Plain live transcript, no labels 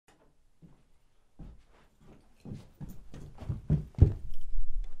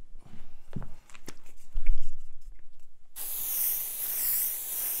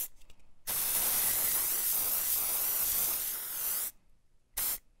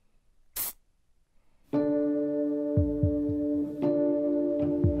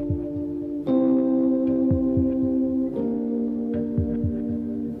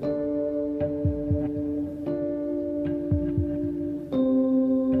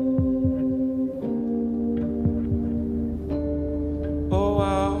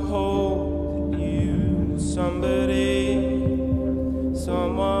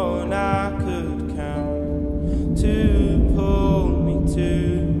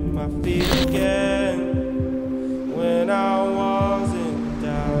feet again when I wasn't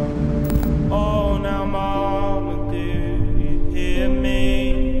down. Oh, now mama, do you hear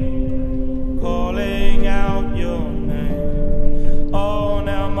me calling out your name? Oh,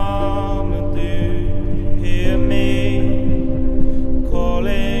 now mama, do you hear me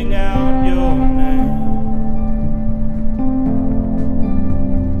calling out your name?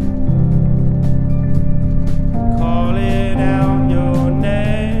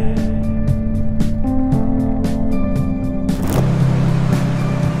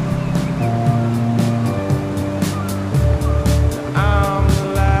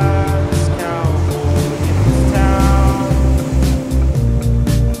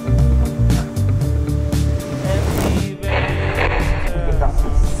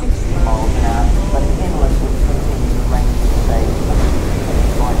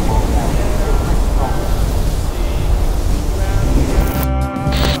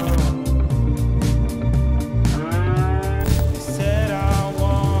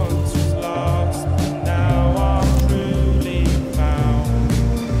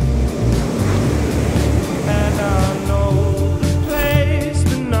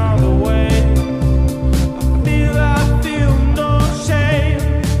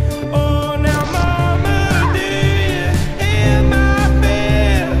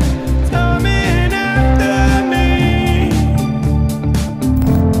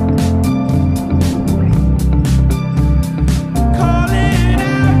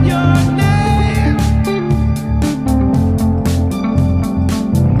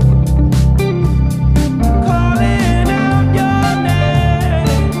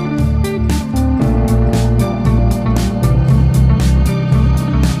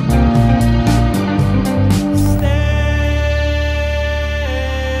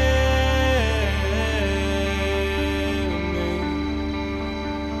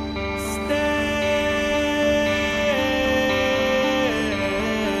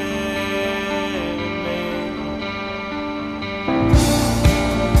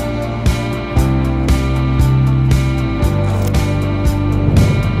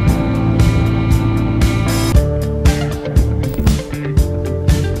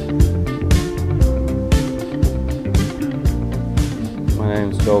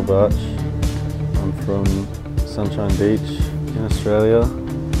 Birch. I'm from Sunshine Beach in Australia.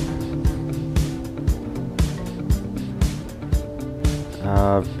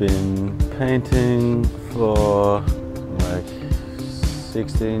 I've been painting for like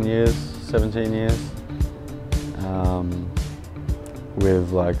 16 years, 17 years,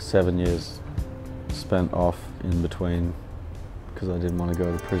 with like 7 years spent off in between because I didn't want to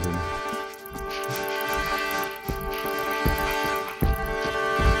go to prison.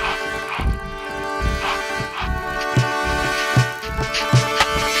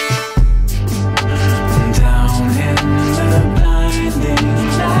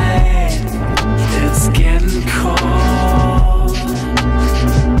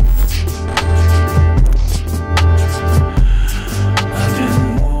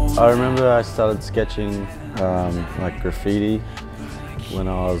 I remember I started sketching like graffiti when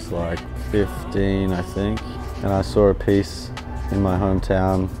I was like 15, I think, and I saw a piece in my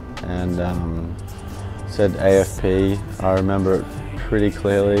hometown and said AFP. I remember it pretty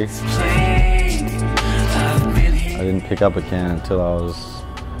clearly. I didn't pick up a can until I was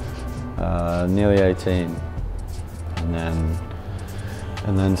nearly 18, and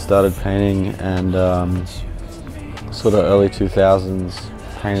then started painting, and sort of early 2000s.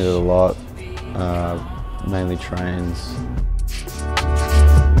 Painted a lot, mainly trains.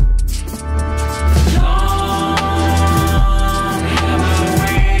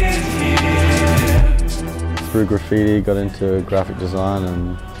 Through graffiti, got into graphic design,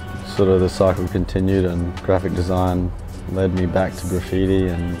 and sort of the cycle continued, and graphic design led me back to graffiti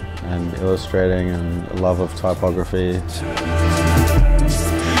and illustrating and a love of typography.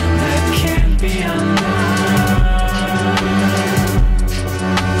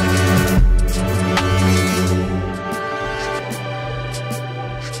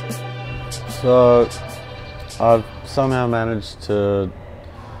 So I've somehow managed to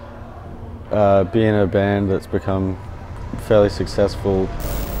be in a band that's become fairly successful.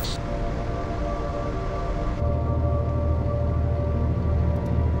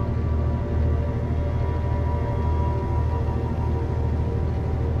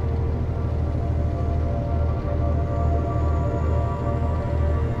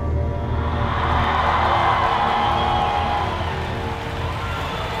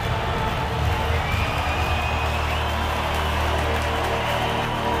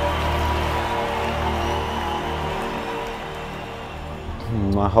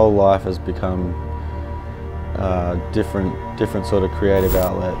 my whole life has become different sort of creative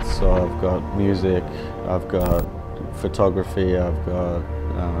outlets. So I've got music, I've got photography, I've got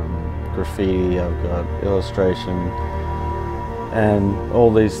graffiti, I've got illustration, and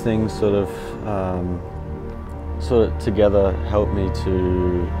all these things sort of together help me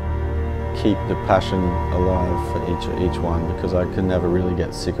to keep the passion alive for each one, because I can never really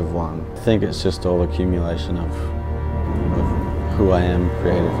get sick of one. I think it's just all accumulation of who I am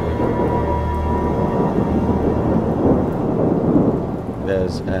creatively.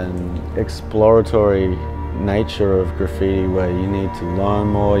 There's an exploratory nature of graffiti where you need to learn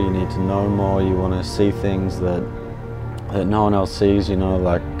more, you need to know more, you want to see things that no one else sees, you know,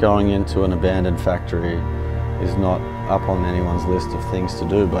 like going into an abandoned factory is not up on anyone's list of things to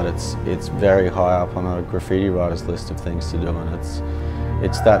do, but it's very high up on a graffiti writer's list of things to do, and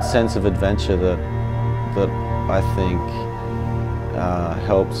it's that sense of adventure that I think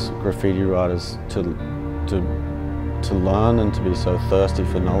helps graffiti writers to learn and to be so thirsty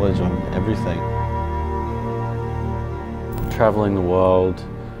for knowledge on everything. Traveling the world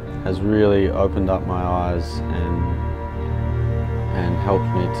has really opened up my eyes and helped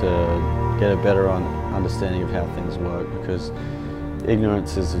me to get a better understanding of how things work, because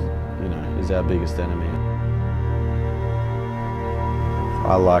ignorance is our biggest enemy.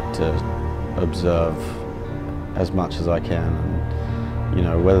 I like to observe as much as I can, and you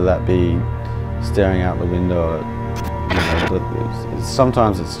know, whether that be staring out the window at,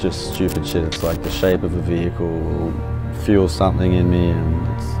 sometimes it's just stupid shit. It's like the shape of a vehicle will fuel something in me, and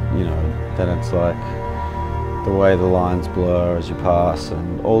then it's like the way the lines blur as you pass,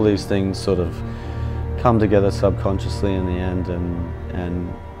 and all these things sort of come together subconsciously in the end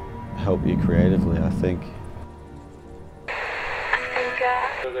and help you creatively, I think.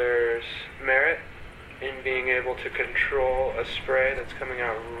 So there's merit in being able to control a spray that's coming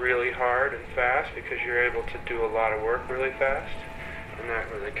out really hard and fast, because you're able to do a lot of work really fast, and that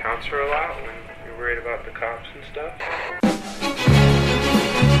really counts for a lot when you're worried about the cops and stuff.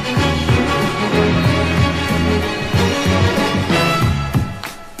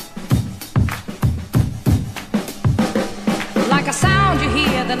 Like a sound you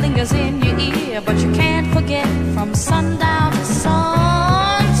hear that lingers in your ear, but you can't forget from sundown to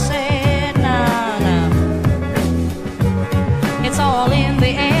sunset. Nah. It's all in the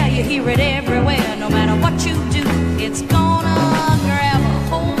air, you hear it everywhere. No matter what you do, it's gonna grab a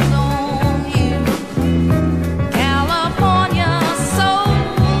hold on you. California soul,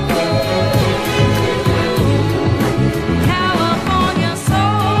 California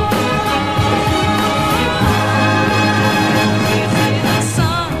soul. The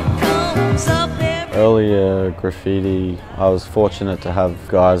sun comes up every Earlier graffiti, I was fortunate to have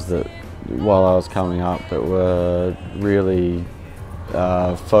guys that, while I was coming up, that were really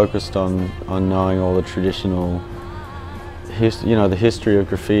focused on knowing all the traditional the history of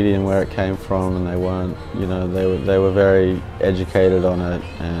graffiti and where it came from, and they weren't, they were very educated on it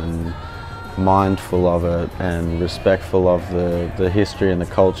and mindful of it and respectful of the history and the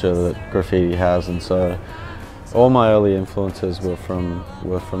culture that graffiti has. And so all my early influences were from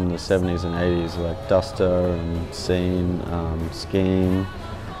the 70s and 80s, like Duster and Scene, Scheme,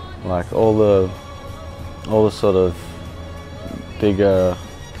 like all the sort of bigger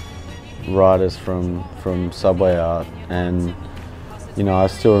writers from subway art. And I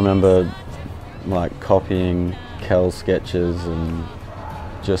still remember like copying Calle sketches and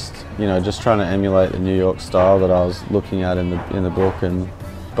just trying to emulate the New York style that I was looking at in the book.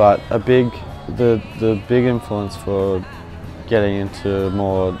 But the big influence for getting into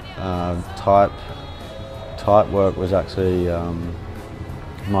more type work was actually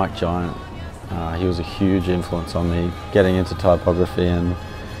Mike Giant. He was a huge influence on me getting into typography, and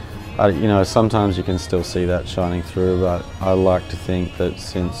sometimes you can still see that shining through, but I like to think that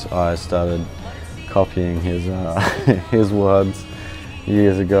since I started copying his his words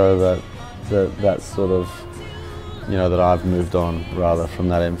years ago, that sort of, that I've moved on rather from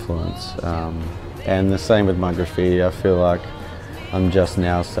that influence. And the same with my graffiti. I feel like I'm just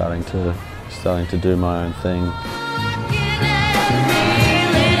now starting to do my own thing.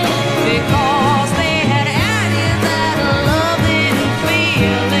 because they had added that loving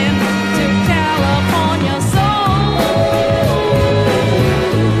feeling to California soul.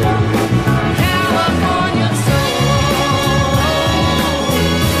 California soul.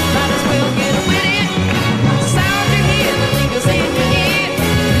 Might as well get with it. Sound you hear, the lingers in your ear.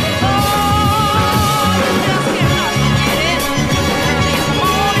 Oh, you just cannot get it. Early in the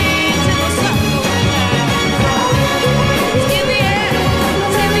morning till the sun goes down.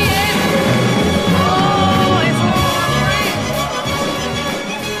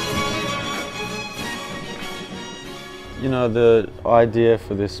 You know, the idea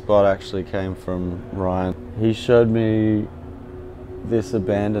for this spot actually came from Ryan. He showed me this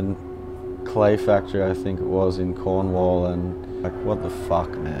abandoned clay factory, I think it was, in Cornwall, and like, what the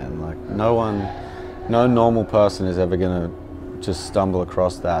fuck, man? Like, no normal person is ever gonna just stumble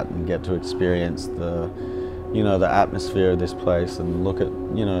across that and get to experience the, you know, the atmosphere of this place and look at,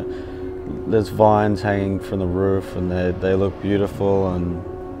 you know, there's vines hanging from the roof and they look beautiful, and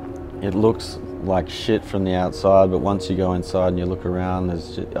it looks like shit from the outside, but once you go inside and you look around,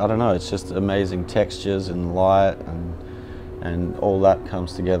 there's just, I don't know, it's just amazing textures and light, and all that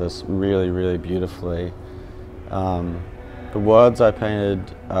comes together really, really beautifully. The words I painted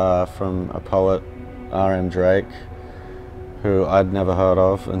from a poet, R.M. Drake, who I'd never heard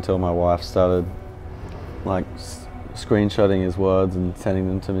of until my wife started like screenshotting his words and sending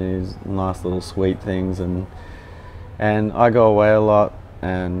them to me, these nice little sweet things, and I go away a lot,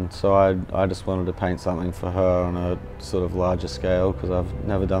 and so I just wanted to paint something for her on a sort of larger scale, because I've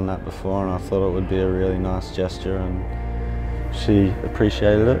never done that before, and I thought it would be a really nice gesture, and she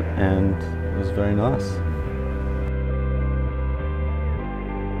appreciated it, and it was very nice.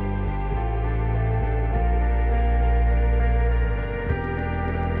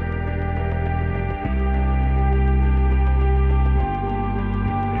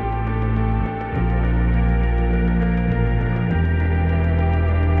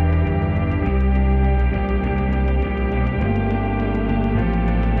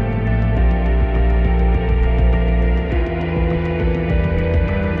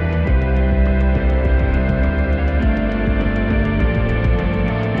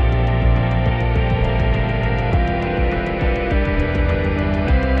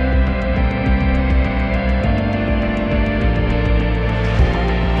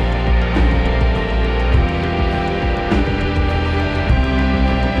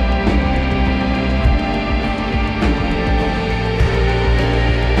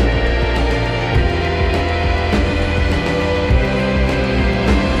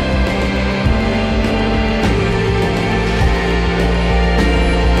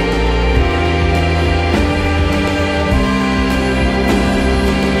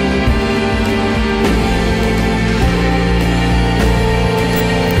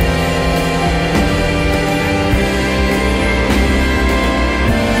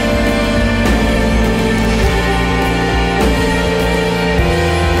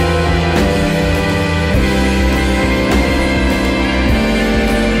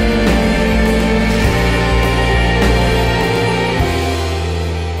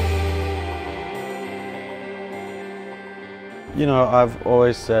 You know, I've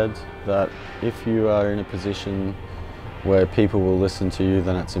always said that if you are in a position where people will listen to you,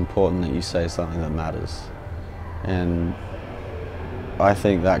 then it's important that you say something that matters. And I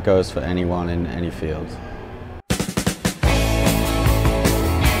think that goes for anyone in any field.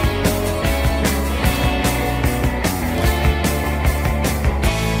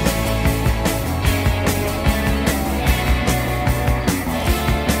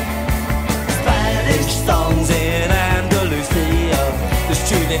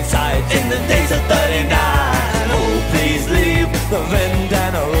 Inside in the days of 39. Oh, please leave the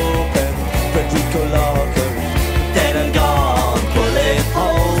vendana open. Federico lockers, dead and gone. Bullet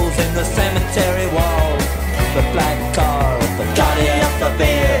holes in the cemetery wall. The black car, the Calle of the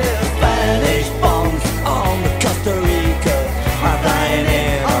beer. Spanish bombs on the Costa Rica. I'm flying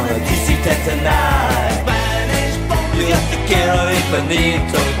in on a DC-10 tonight. Spanish bombs, you got the quiero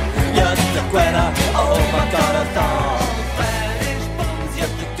infinito. Just the cuera, oh my God, I thought.